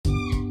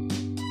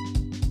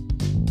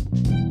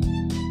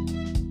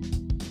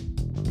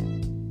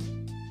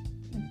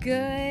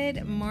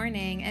Good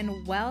morning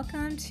and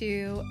welcome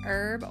to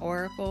Herb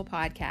Oracle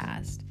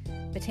Podcast,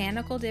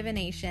 botanical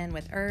divination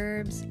with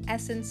herbs,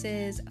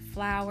 essences,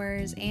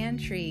 flowers, and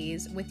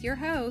trees with your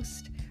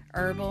host,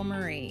 Herbal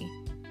Marie.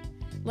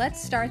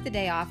 Let's start the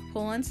day off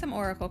pulling some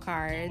oracle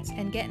cards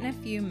and getting a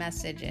few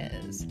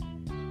messages.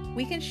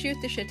 We can shoot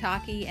the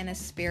shiitake in a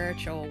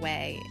spiritual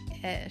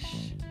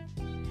way-ish.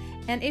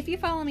 And if you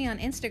follow me on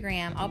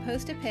Instagram, I'll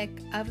post a pic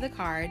of the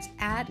cards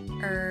at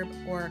Herb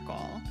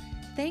Oracle.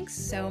 Thanks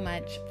so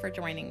much for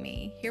joining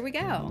me. Here we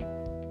go.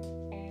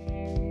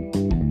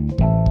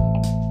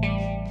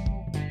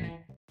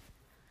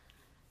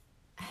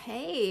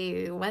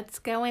 Hey, what's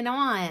going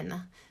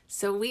on?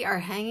 So we are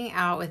hanging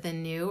out with a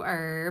new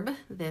herb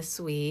this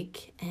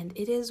week, and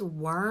it is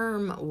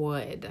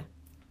wormwood.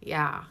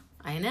 Yeah,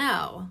 I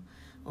know.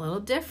 A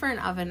little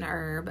different of an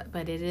herb,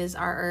 but it is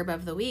our herb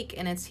of the week,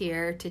 and it's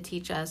here to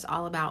teach us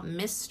all about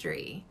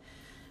mystery.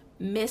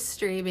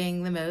 Mystery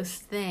being the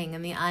most thing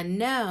and the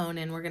unknown,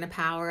 and we're going to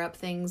power up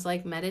things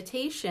like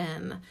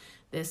meditation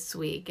this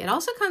week. It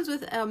also comes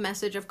with a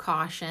message of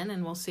caution,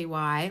 and we'll see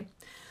why.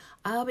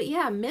 But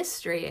yeah,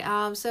 mystery.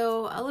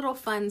 So a little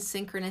fun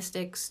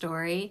synchronistic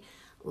story.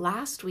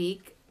 Last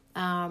week,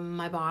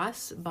 my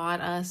boss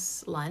bought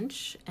us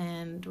lunch,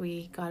 and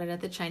we got it at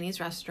the Chinese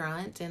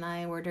restaurant, and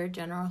I ordered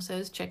General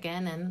Tso's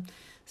chicken, and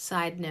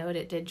side note,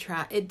 it did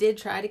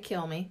try to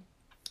kill me.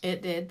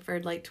 It did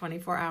for like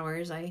 24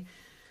 hours. I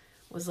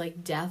was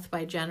like death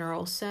by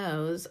General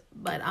Tso's.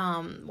 But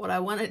what I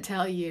want to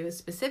tell you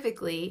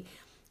specifically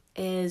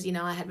is,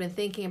 I had been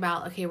thinking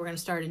about, okay, we're going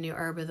to start a new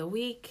herb of the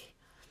week,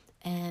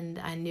 and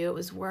I knew it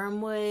was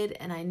wormwood,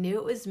 and I knew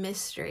it was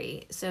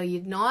mystery. So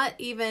you'd not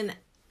even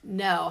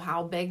know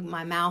how big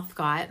my mouth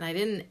got, and I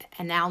didn't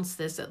announce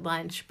this at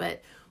lunch,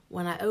 but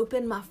when I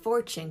opened my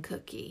fortune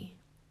cookie,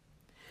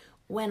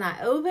 and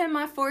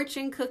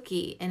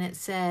it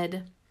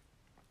said,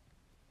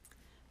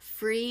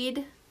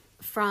 freed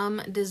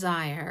from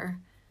desire,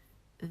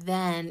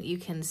 then you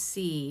can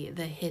see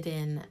the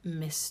hidden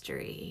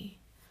mystery.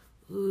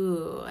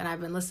 Ooh, and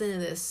I've been listening to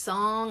this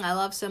song I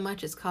love so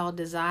much. It's called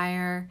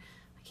Desire.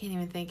 I can't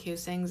even think who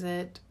sings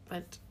it,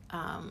 but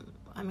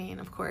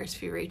of course,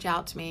 if you reach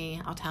out to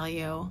me, I'll tell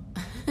you.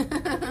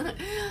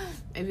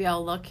 Maybe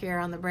I'll look here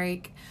on the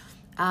break.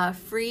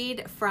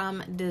 Freed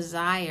from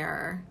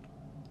desire,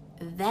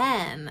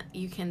 then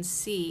you can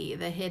see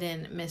the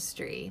hidden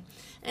mystery.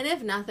 And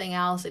if nothing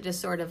else, it just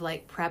sort of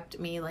like prepped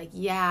me like,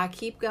 yeah,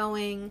 keep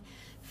going.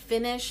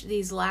 Finish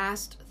these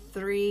last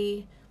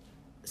 3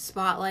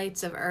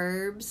 spotlights of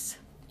herbs,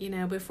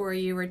 before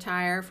you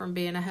retire from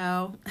being a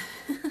hoe.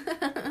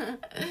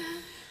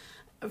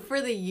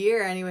 For the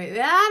year anyway.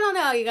 I don't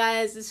know, you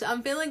guys.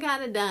 I'm feeling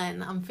kind of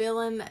done.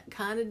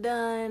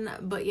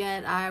 But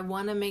yet I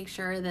want to make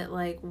sure that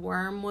like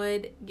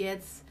wormwood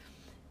gets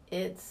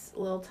its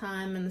little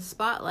time in the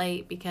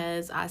spotlight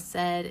because I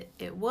said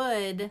it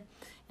would,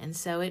 and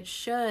so it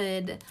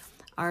should.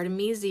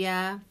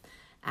 Artemisia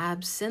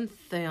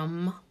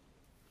absinthium.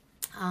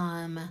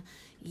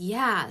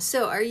 Yeah,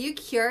 so are you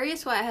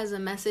curious why it has a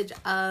message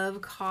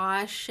of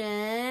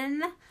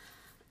caution?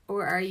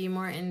 Or are you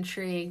more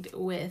intrigued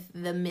with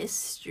the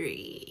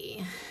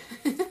mystery?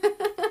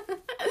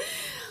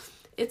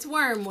 It's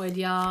wormwood,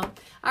 y'all.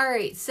 All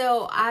right,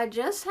 so I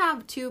just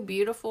have 2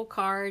 beautiful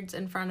cards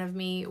in front of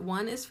me.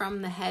 One is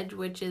from the Hedge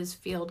Witch's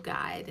Field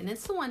Guide, and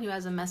it's the one who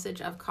has a message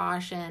of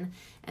caution.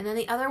 And then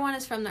the other one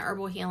is from the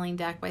Herbal Healing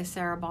Deck by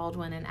Sarah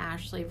Baldwin and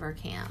Ashley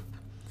Verkamp.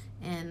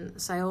 And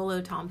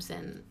Siolo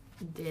Thompson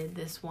did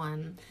this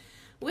one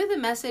with a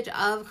message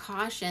of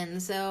caution.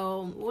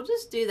 So we'll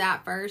just do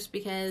that first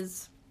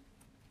because,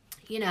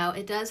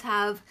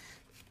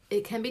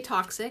 it can be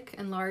toxic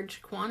in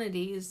large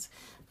quantities.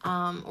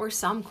 Or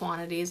some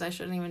quantities, I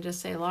shouldn't even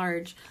just say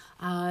large.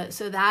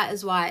 So that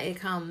is why it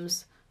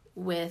comes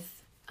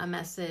with a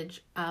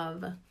message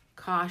of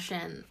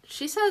caution.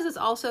 She says it's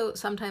also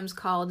sometimes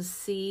called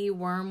sea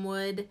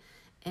wormwood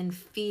and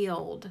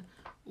field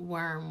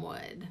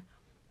wormwood.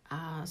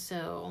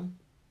 And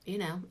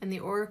the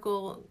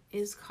oracle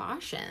is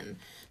caution.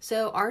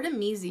 So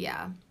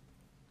Artemisia,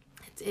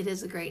 it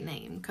is a great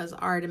name because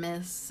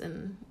Artemis,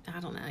 and I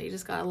don't know, you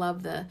just gotta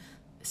love the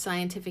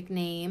scientific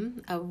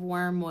name of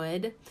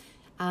wormwood,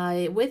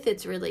 with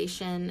its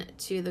relation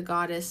to the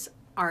goddess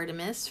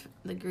Artemis,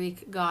 the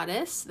Greek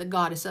goddess, the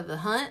goddess of the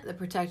hunt, the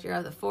protector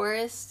of the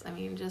forest.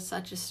 Just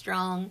such a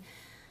strong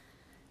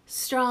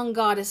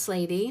goddess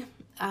lady.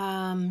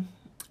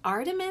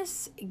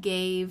 Artemis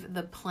gave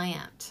the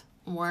plant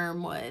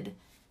wormwood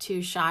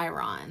to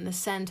Chiron, the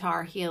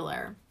centaur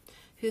healer,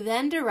 who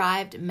then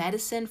derived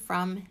medicine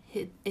from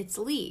its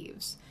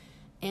leaves.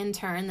 In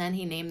turn, then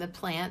he named the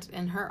plant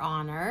in her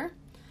honor.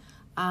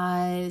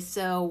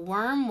 So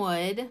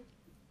wormwood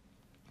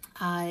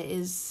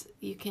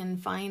you can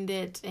find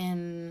it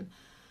in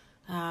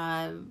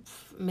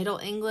Middle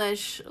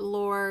English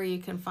lore. You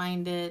can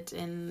find it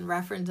in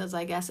references,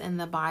 I guess, in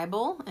the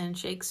Bible and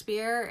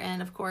Shakespeare,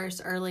 and of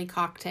course, early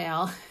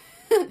cocktail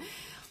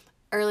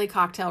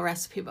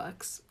recipe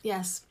books.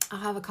 Yes, I'll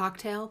have a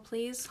cocktail,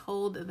 please.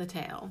 Hold the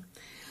tail.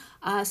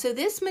 So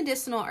this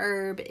medicinal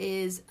herb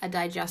is a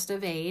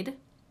digestive aid.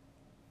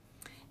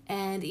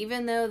 And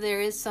even though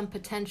there is some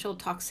potential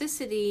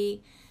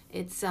toxicity,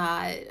 it's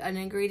an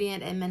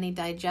ingredient in many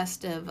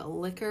digestive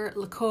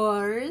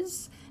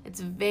liqueurs.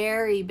 It's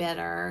very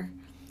bitter.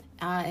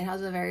 It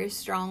has a very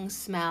strong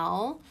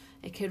smell.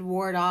 It could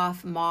ward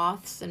off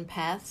moths and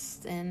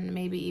pests and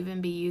maybe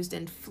even be used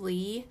in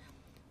flea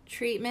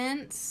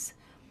treatments.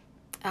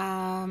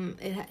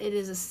 It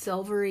is a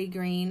silvery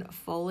green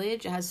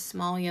foliage. It has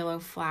small yellow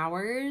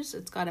flowers.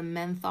 It's got a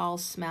menthol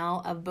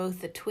smell of both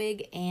the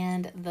twig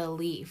and the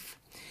leaf.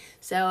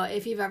 So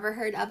if you've ever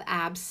heard of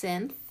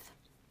absinthe,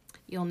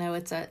 you'll know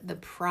it's the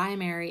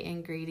primary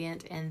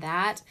ingredient in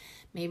that.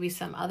 Maybe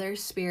some other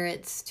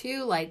spirits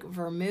too, like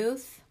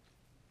vermouth.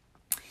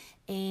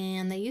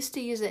 And they used to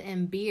use it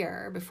in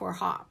beer before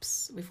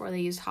they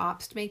used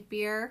hops to make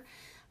beer.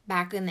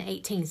 Back in the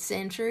 18th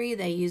century,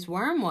 they used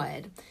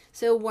wormwood.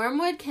 So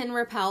wormwood can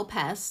repel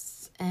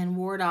pests and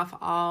ward off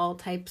all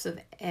types of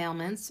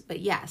ailments.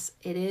 But yes,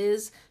 it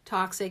is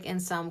toxic in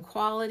some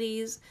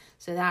qualities.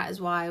 So that is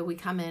why we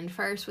come in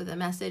first with a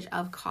message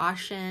of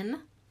caution.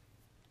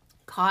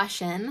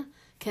 Caution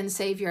can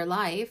save your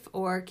life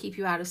or keep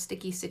you out of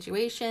sticky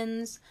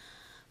situations.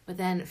 But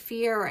then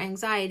fear or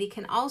anxiety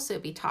can also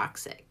be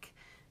toxic.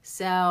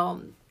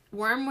 So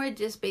wormwood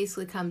just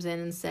basically comes in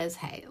and says,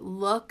 hey,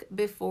 look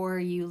before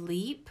you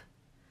leap.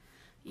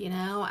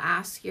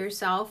 Ask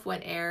yourself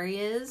what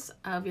areas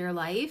of your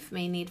life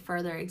may need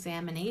further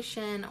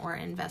examination or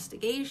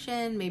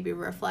investigation. Maybe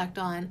reflect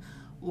on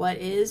what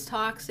is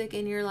toxic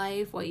in your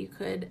life, what you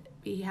could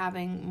be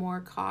having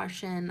more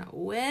caution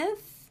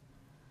with.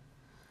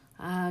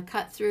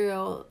 Cut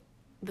through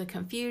the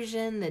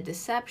confusion, the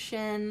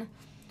deception,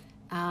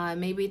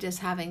 maybe just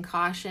having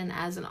caution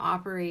as an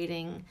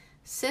operating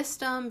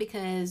system,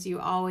 because you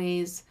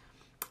always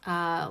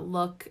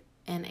look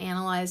and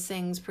analyze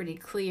things pretty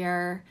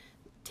clear,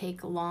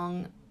 take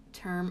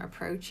long-term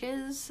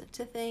approaches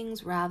to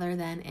things rather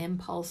than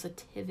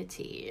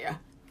impulsivity.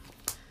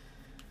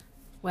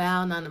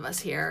 Well, none of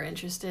us here are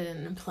interested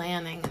in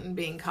planning and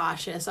being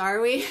cautious,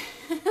 are we?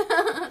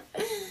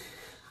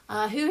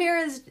 Who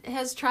here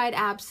has tried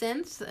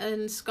absinthe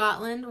in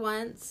Scotland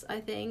once, I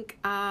think?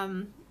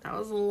 That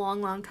was a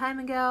long, long time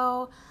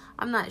ago.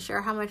 I'm not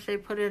sure how much they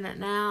put in it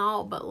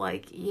now, but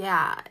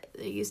there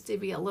used to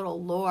be a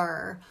little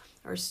lore,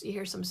 or you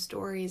hear some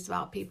stories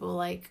about people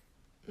like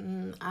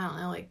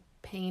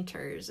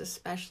painters,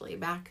 especially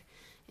back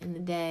in the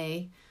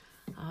day,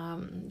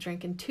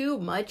 drinking too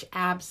much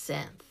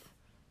absinthe,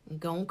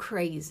 going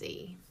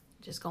crazy.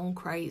 Just going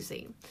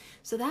crazy.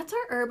 So that's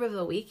our herb of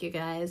the week, you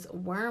guys,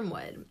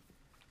 wormwood.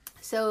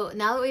 So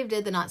now that we've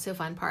did the not so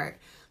fun part,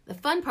 the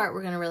fun part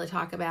we're going to really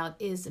talk about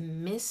is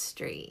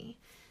mystery.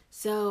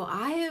 So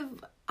I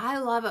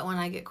love it when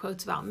I get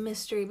quotes about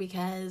mystery,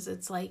 because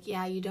it's like,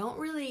 you don't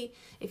really,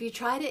 if you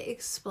try to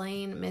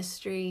explain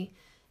mystery,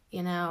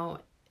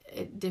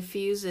 it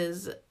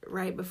diffuses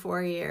right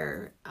before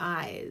your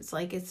eyes.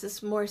 Like, it's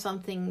just more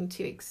something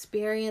to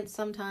experience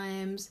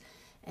sometimes.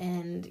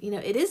 And,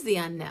 it is the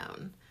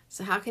unknown.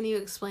 So how can you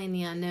explain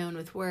the unknown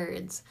with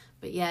words?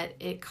 But yet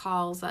it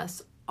calls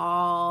us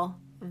all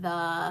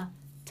the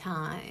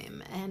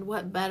time. And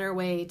what better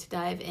way to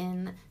dive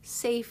in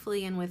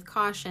safely and with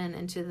caution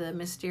into the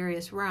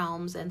mysterious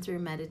realms and through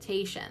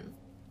meditation.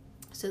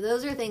 So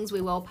those are things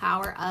we will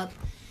power up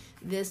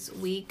this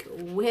week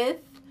with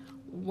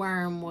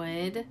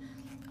wormwood,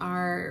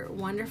 our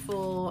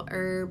wonderful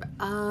herb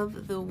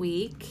of the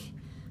week.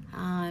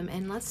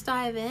 And let's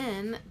dive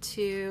in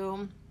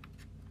to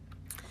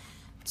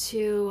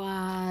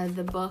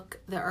the book,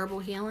 The Herbal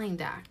Healing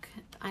Deck.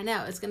 I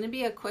know it's going to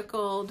be a quick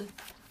old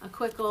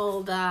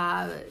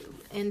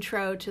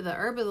intro to the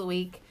herb of the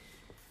week,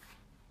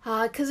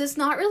 because it's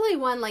not really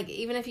one, like,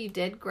 even if you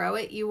did grow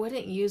it, you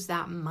wouldn't use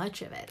that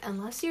much of it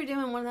unless you're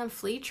doing one of them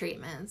flea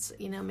treatments.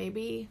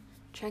 Maybe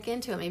check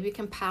into it. Maybe you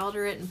can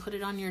powder it and put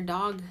it on your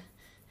dog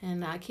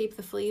and keep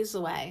the fleas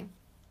away.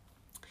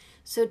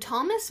 So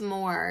Thomas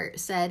More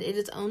said, it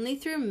is only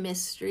through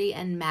mystery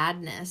and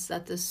madness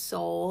that the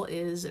soul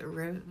is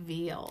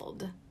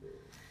revealed.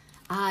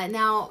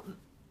 Now,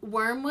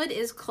 wormwood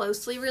is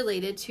closely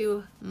related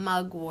to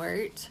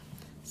mugwort.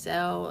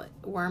 So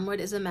wormwood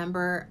is a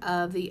member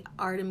of the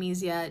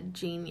Artemisia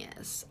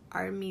genus.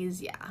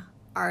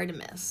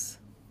 Artemis.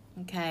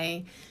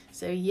 Okay.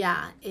 So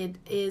it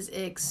is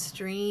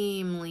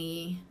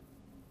extremely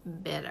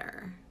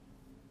bitter.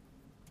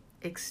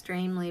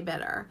 Extremely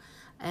bitter.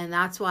 And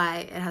that's why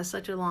it has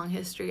such a long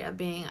history of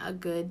being a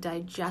good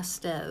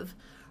digestive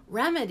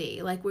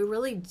remedy. Like, we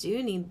really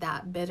do need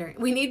that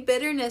we need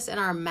bitterness in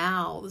our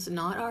mouths,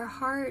 not our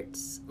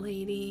hearts,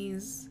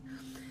 ladies.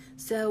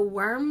 So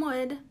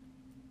wormwood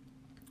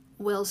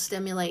will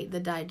stimulate the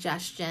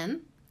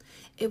digestion.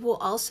 It will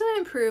also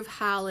improve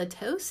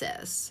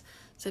halitosis.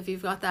 So if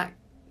you've got that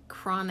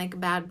chronic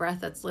bad breath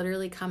that's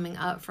literally coming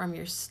up from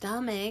your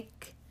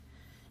stomach,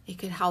 it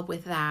could help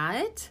with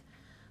that.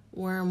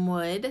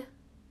 Wormwood,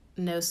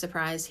 no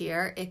surprise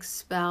here,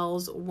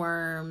 expels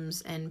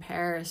worms and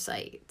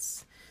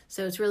parasites.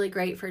 So it's really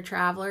great for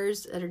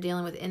travelers that are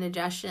dealing with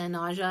indigestion and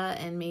nausea,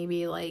 and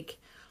maybe like,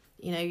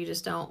 you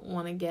just don't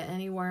want to get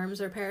any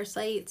worms or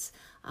parasites.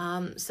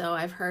 So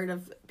I've heard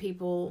of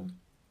people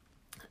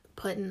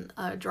putting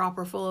a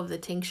dropper full of the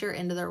tincture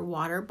into their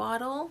water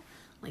bottle,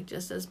 like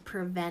just as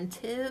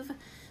preventive.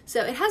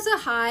 So it has a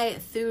high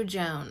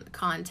thujone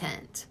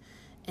content,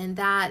 and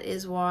that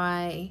is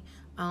why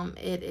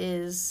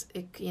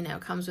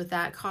it comes with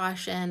that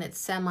caution. It's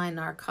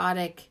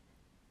semi-narcotic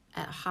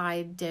at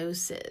high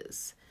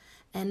doses.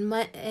 And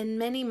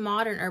many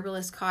modern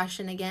herbalists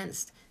caution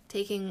against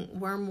taking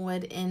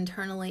wormwood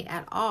internally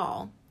at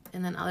all.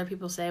 And then other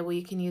people say, well,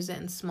 you can use it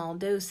in small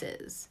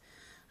doses.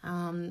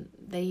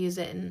 They use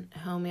it in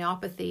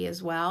homeopathy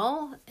as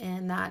well,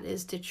 and that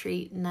is to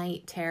treat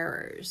night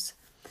terrors.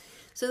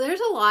 So there's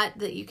a lot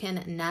that you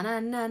can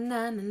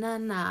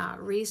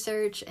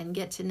research and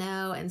get to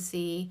know and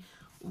see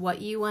what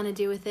you want to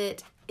do with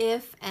it,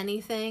 if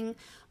anything.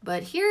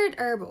 But here at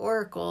Herb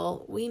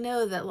Oracle, we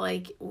know that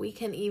like we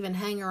can even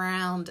hang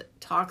around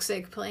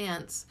toxic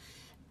plants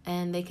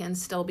and they can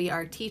still be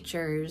our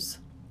teachers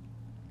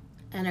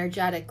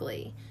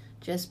energetically,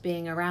 just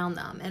being around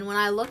them. And when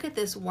I look at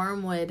this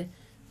wormwood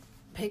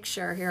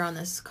picture here on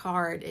this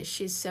card,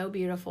 she's so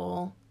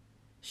beautiful.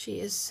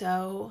 She is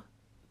so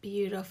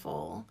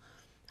beautiful.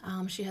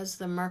 She has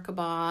the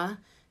Merkaba,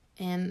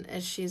 and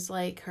as she's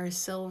like, her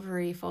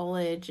silvery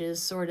foliage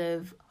is sort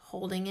of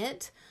holding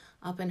it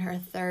up in her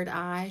third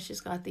eye.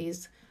 She's got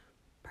these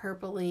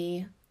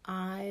purpley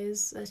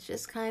eyes that's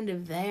just kind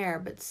of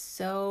there, but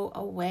so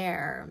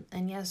aware.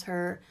 And yes,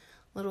 her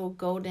little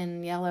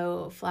golden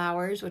yellow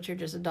flowers, which are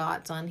just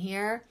dots on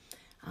here,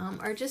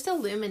 are just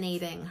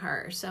illuminating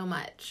her so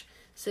much.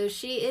 So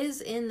she is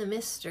in the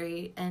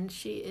mystery, and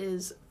she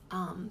is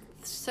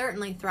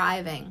certainly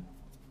thriving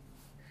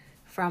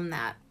from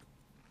that.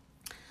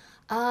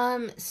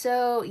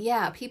 So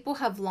yeah, people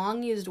have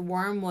long used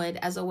wormwood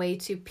as a way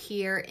to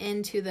peer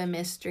into the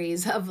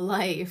mysteries of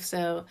life.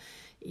 So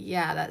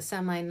yeah, that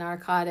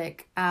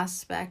semi-narcotic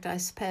aspect, I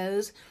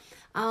suppose.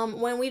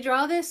 When we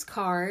draw this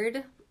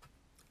card,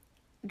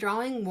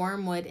 drawing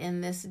wormwood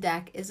in this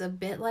deck is a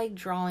bit like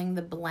drawing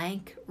the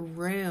blank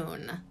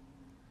rune.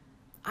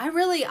 I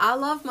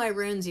love my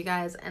runes, you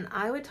guys, and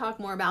I would talk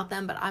more about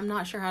them, but I'm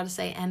not sure how to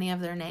say any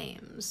of their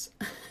names.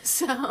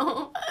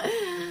 So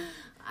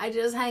I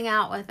just hang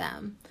out with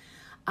them.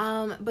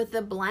 But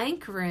the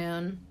blank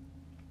rune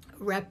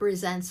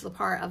represents the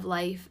part of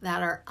life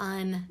that are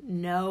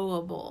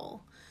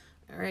unknowable,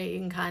 right? You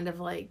can kind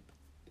of like,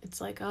 it's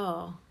like,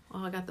 oh,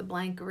 I got the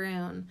blank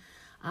rune.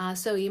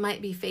 So you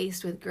might be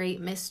faced with great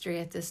mystery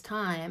at this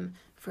time,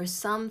 for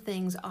some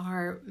things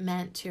are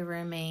meant to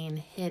remain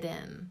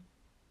hidden.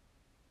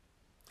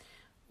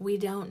 We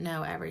don't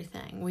know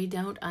everything. We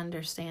don't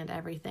understand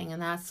everything,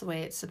 and that's the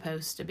way it's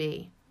supposed to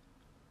be.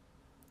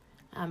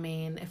 I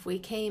mean, if we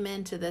came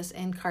into this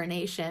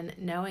incarnation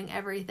knowing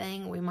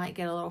everything, we might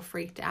get a little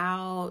freaked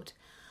out.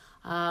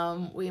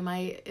 It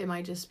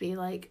might just be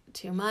like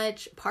too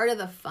much. Part of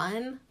the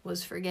fun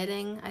was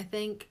forgetting, I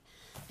think,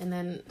 and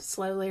then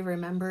slowly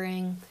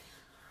remembering.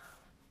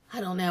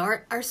 I don't know.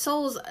 Our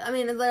souls, I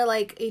mean, they're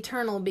like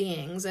eternal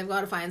beings. They've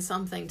got to find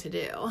something to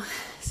do.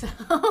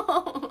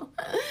 So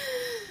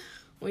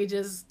we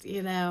just,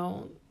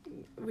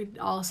 we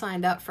all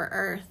signed up for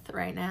Earth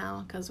right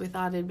now because we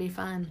thought it'd be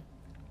fun.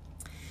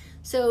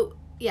 So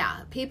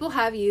yeah, people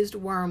have used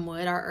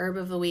wormwood, our herb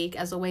of the week,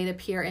 as a way to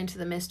peer into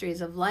the mysteries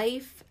of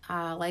life.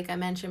 Like I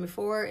mentioned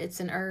before,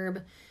 it's an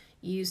herb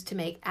used to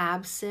make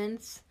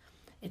absinthe.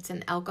 It's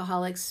an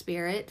alcoholic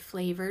spirit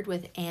flavored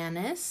with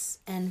anise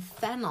and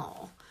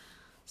fennel.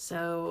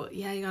 So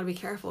yeah, you gotta be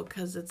careful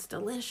because it's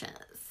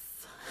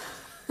delicious.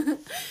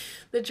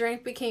 The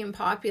drink became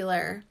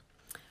popular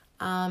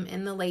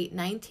in the late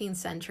 19th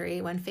century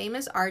when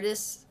famous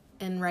artists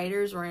and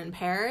writers were in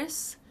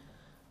Paris,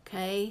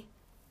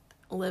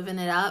 living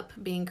it up,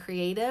 being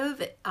creative.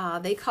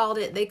 They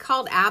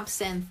called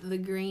absinthe the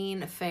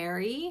green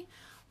fairy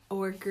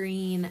or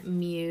green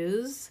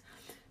muse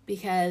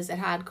because it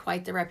had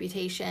quite the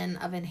reputation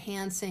of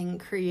enhancing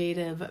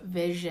creative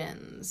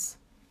visions.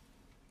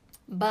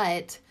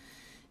 But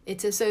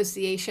its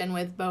association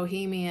with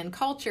bohemian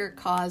culture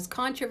caused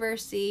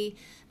controversy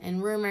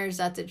and rumors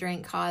that the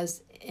drink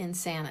caused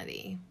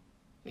insanity.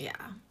 Yeah,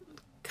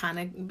 kind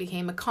of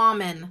became a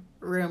common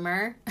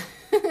rumor.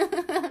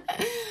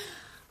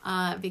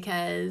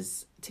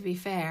 Because, to be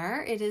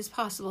fair, it is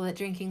possible that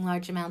drinking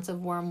large amounts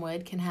of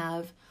wormwood can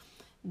have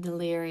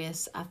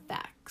delirious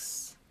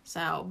effects.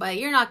 So, but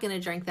you're not going to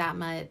drink that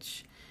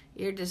much.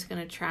 You're just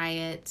going to try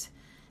it,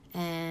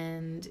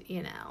 and,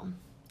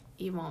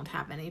 you won't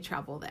have any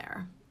trouble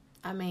there.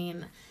 I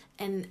mean,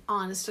 and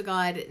honest to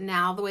God,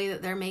 now the way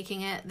that they're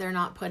making it, they're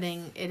not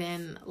putting it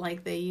in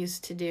like they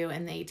used to do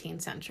in the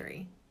 18th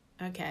century.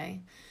 Okay?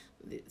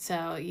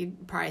 So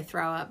you'd probably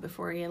throw up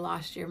before you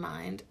lost your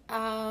mind.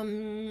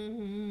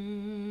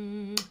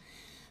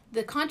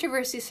 The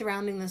controversy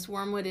surrounding this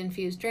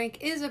wormwood-infused drink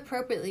is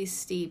appropriately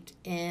steeped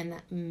in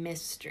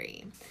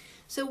mystery.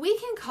 So we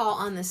can call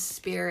on the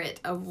spirit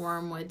of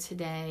wormwood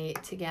today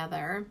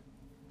together.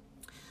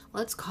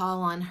 Let's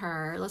call on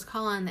her. Let's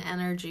call on the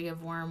energy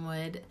of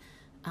wormwood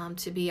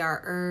to be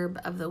our herb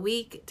of the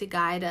week, to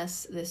guide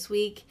us this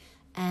week.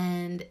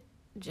 And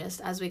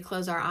just as we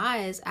close our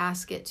eyes,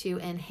 ask it to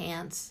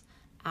enhance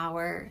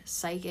our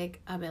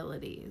psychic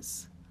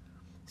abilities.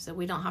 So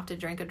we don't have to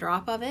drink a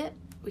drop of it.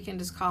 We can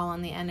just call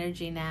on the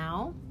energy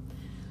now.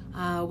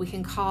 We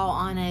can call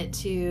on it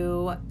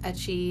to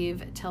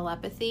achieve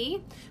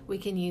telepathy. We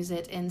can use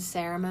it in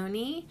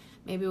ceremony.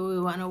 Maybe we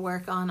want to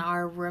work on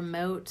our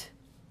remote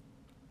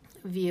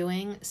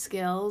viewing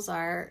skills,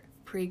 our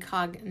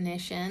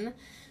precognition.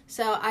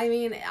 So,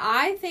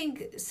 I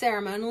think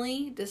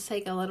ceremonially, just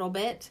take a little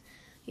bit,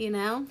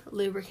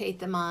 lubricate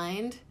the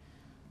mind.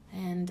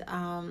 And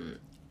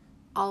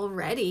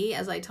already,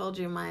 as I told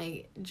you,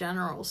 my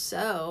general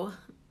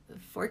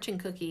fortune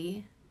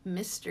cookie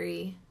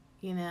mystery,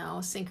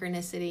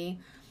 synchronicity.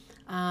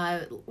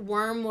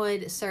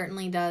 Wormwood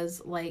certainly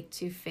does like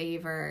to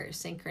favor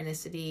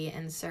synchronicity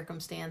and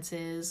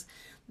circumstances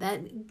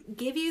that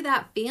give you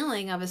that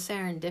feeling of a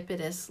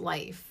serendipitous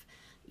life,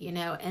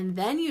 and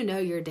then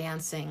you're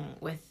dancing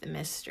with the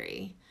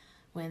mystery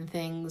when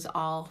things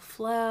all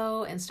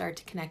flow and start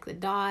to connect the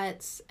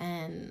dots,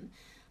 and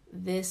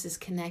this is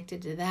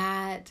connected to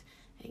that.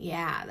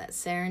 Yeah, that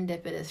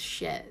serendipitous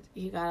shit.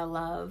 You gotta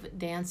love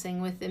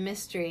dancing with the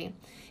mystery.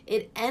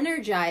 It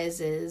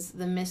energizes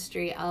the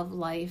mystery of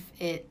life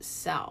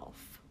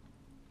itself.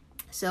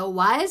 So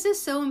why is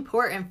this so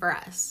important for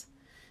us?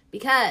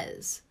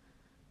 Because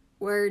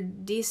we're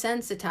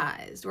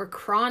desensitized. We're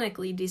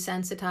chronically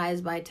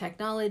desensitized by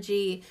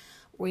technology.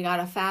 We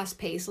got a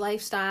fast-paced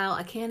lifestyle.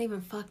 I can't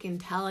even fucking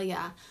tell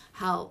ya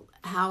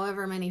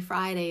however many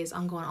Fridays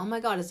I'm going, oh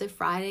my God, is it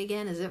Friday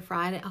again? Is it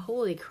Friday?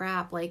 Holy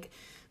crap,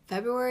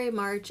 February,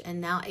 March,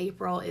 and now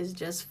April is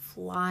just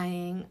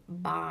flying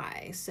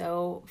by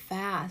so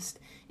fast.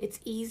 It's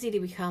easy to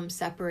become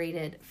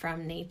separated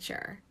from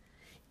nature.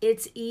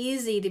 It's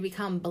easy to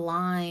become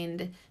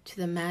blind to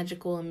the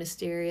magical and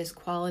mysterious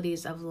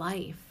qualities of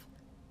life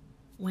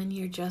when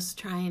you're just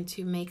trying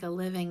to make a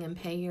living and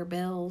pay your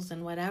bills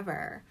and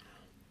whatever.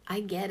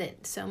 I get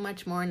it so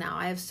much more now.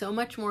 I have so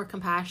much more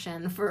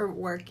compassion for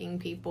working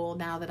people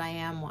now that I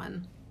am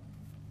one.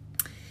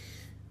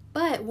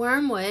 But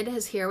wormwood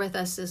is here with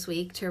us this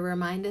week to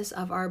remind us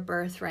of our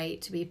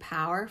birthright to be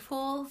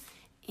powerful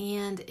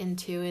and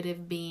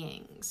intuitive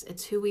beings.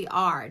 It's who we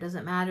are. It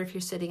doesn't matter if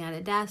you're sitting at a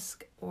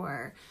desk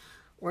or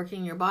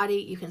working your body.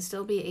 You can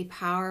still be a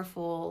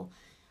powerful,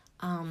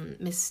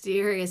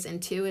 mysterious,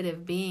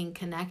 intuitive being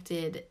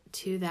connected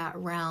to that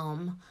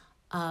realm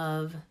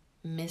of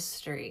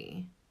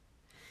mystery.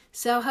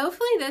 So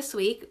hopefully this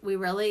week we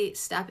really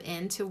step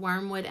into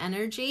wormwood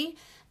energy,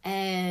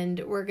 and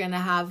we're going to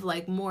have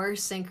more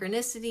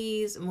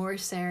synchronicities, more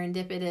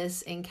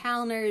serendipitous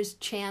encounters,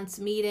 chance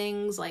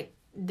meetings,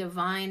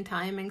 divine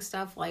timing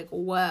stuff.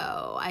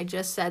 Whoa, I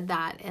just said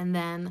that. And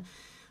then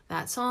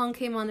that song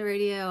came on the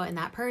radio and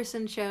that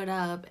person showed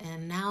up,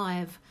 and now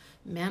I've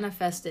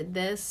manifested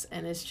this,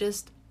 and it's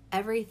just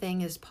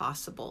everything is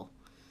possible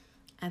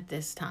at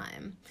this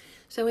time.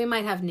 So we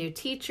might have new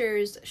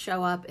teachers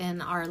show up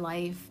in our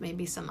life,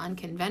 maybe some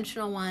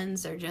unconventional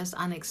ones or just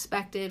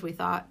unexpected. We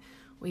thought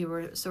we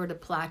were sort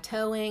of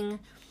plateauing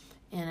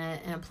in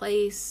a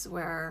place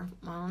where,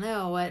 I don't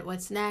know,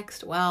 what's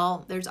next?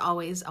 Well, there's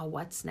always a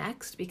what's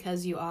next,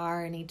 because you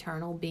are an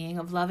eternal being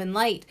of love and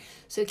light.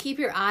 So keep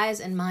your eyes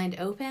and mind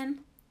open.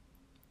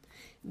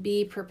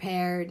 Be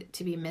prepared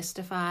to be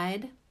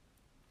mystified.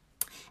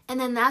 And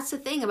then that's the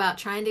thing about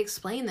trying to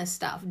explain this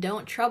stuff.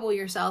 Don't trouble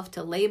yourself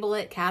to label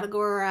it,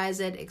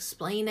 categorize it,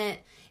 explain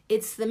it.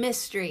 It's the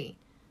mystery.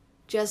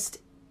 Just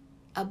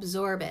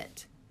absorb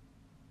it.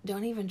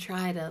 Don't even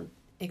try to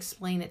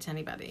explain it to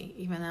anybody,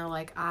 even though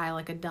I,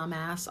 like a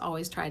dumbass,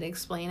 always try to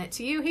explain it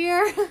to you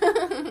here.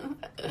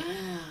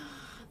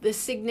 The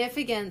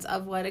significance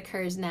of what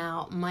occurs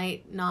now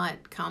might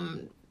not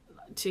come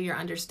to your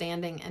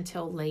understanding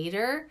until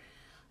later.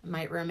 It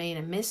might remain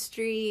a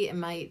mystery. It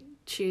might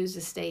choose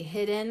to stay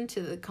hidden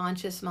to the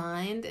conscious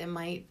mind. It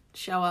might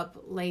show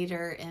up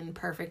later in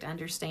perfect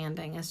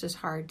understanding. It's just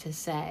hard to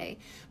say.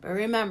 But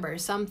remember,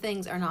 some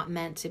things are not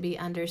meant to be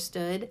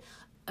understood,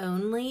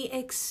 only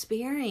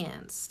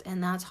experienced.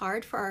 And that's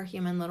hard for our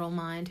human little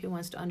mind who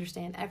wants to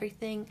understand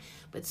everything.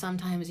 But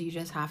sometimes you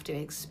just have to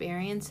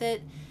experience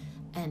it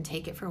and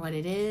take it for what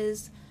it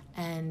is,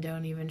 and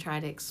don't even try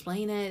to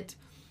explain it.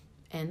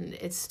 And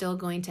it's still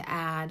going to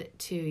add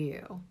to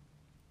you.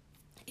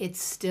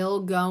 It's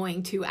still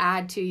going to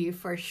add to you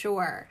for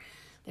sure.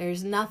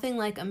 There's nothing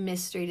like a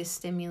mystery to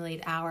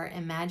stimulate our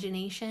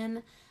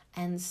imagination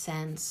and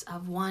sense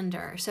of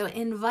wonder. So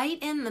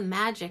invite in the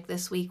magic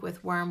this week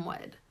with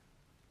wormwood.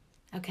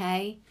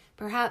 Okay?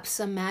 Perhaps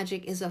some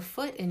magic is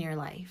afoot in your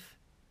life.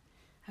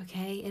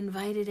 Okay?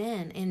 Invite it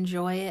in.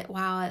 Enjoy it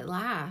while it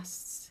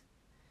lasts.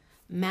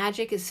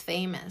 Magic is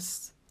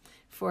famous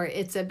for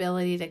its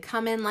ability to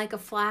come in like a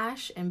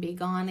flash and be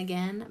gone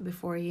again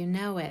before you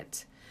know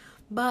it.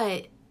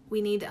 But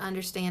we need to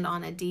understand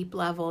on a deep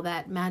level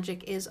that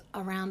magic is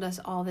around us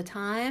all the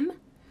time,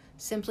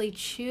 simply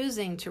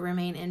choosing to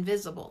remain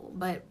invisible.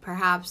 But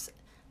perhaps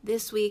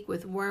this week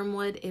with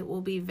wormwood, it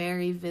will be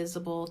very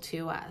visible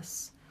to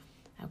us,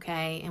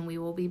 okay? And we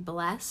will be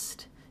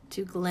blessed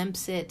to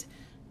glimpse it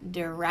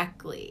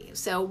directly.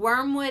 So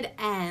wormwood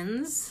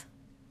ends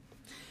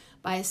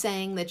by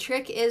saying the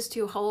trick is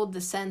to hold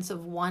the sense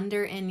of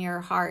wonder in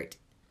your heart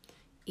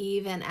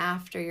even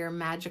after your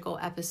magical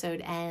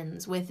episode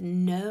ends, with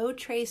no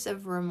trace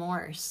of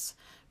remorse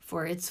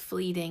for its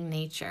fleeting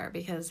nature,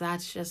 because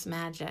that's just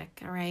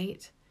magic, all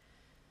right?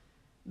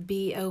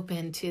 Be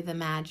open to the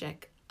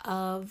magic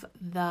of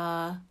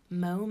the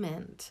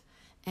moment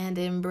and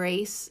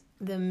embrace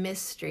the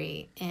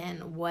mystery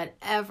in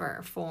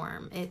whatever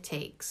form it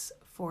takes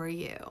for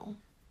you.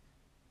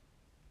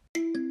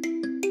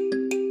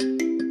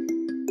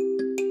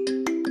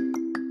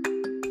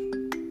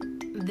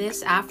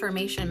 This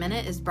affirmation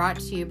minute is brought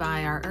to you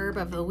by our herb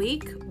of the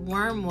week,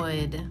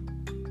 wormwood.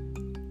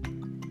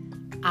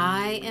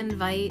 I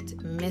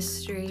invite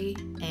mystery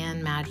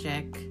and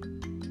magic.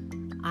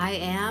 I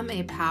am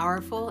a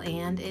powerful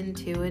and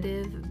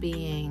intuitive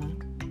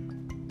being.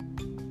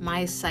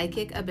 My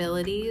psychic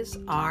abilities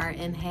are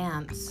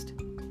enhanced.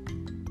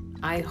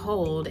 I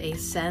hold a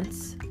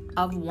sense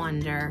of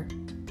wonder.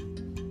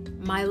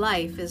 My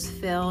life is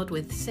filled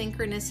with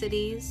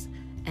synchronicities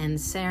and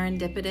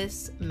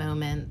serendipitous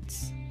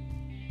moments.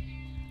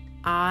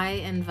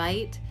 I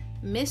invite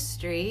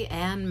mystery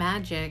and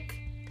magic.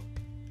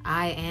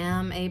 I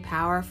am a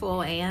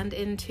powerful and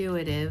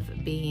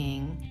intuitive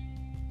being.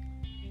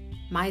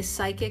 My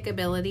psychic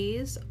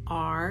abilities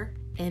are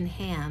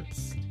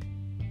enhanced.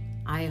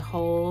 I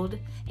hold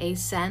a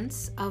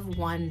sense of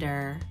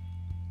wonder.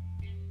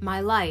 My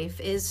life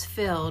is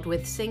filled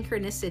with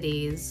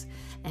synchronicities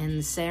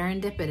and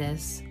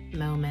serendipitous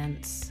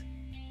moments.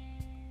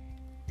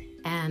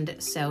 And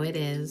so it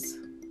is.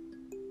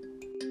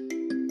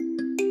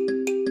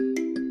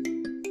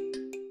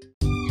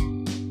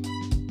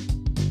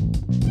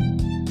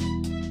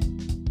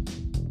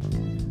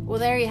 Well,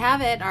 there you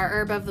have it, our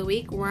herb of the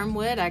week,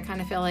 wormwood. I kind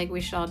of feel like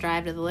we should all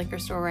drive to the liquor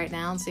store right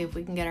now and see if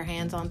we can get our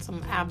hands on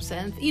some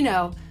absinthe,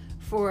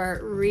 for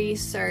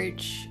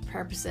research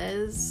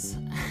purposes.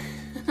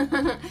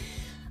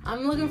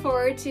 I'm looking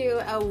forward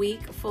to a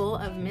week full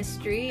of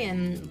mystery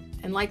and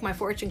like my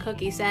fortune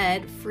cookie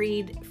said,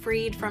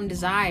 freed from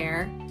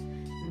desire.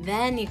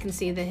 Then you can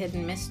see the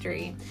hidden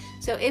mystery.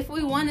 So if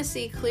we want to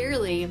see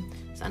clearly,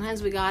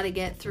 sometimes we got to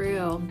get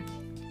through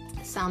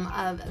some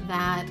of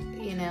that,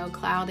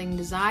 clouding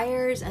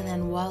desires, and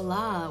then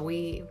voila,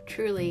 we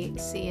truly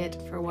see it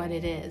for what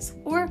it is.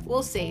 Or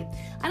we'll see.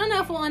 I don't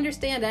know if we'll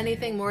understand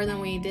anything more than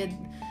we did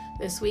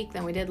this week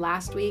than we did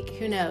last week.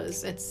 Who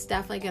knows? It's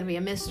definitely going to be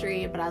a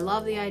mystery, but I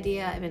love the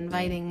idea of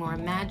inviting more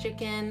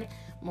magic in,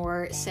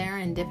 more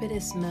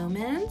serendipitous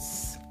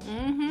moments.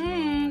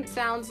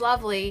 Sounds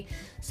lovely.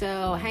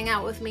 So hang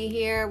out with me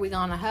here. We're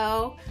gonna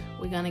hoe.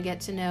 We're gonna get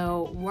to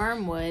know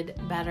wormwood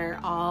better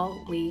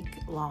all week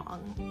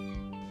long.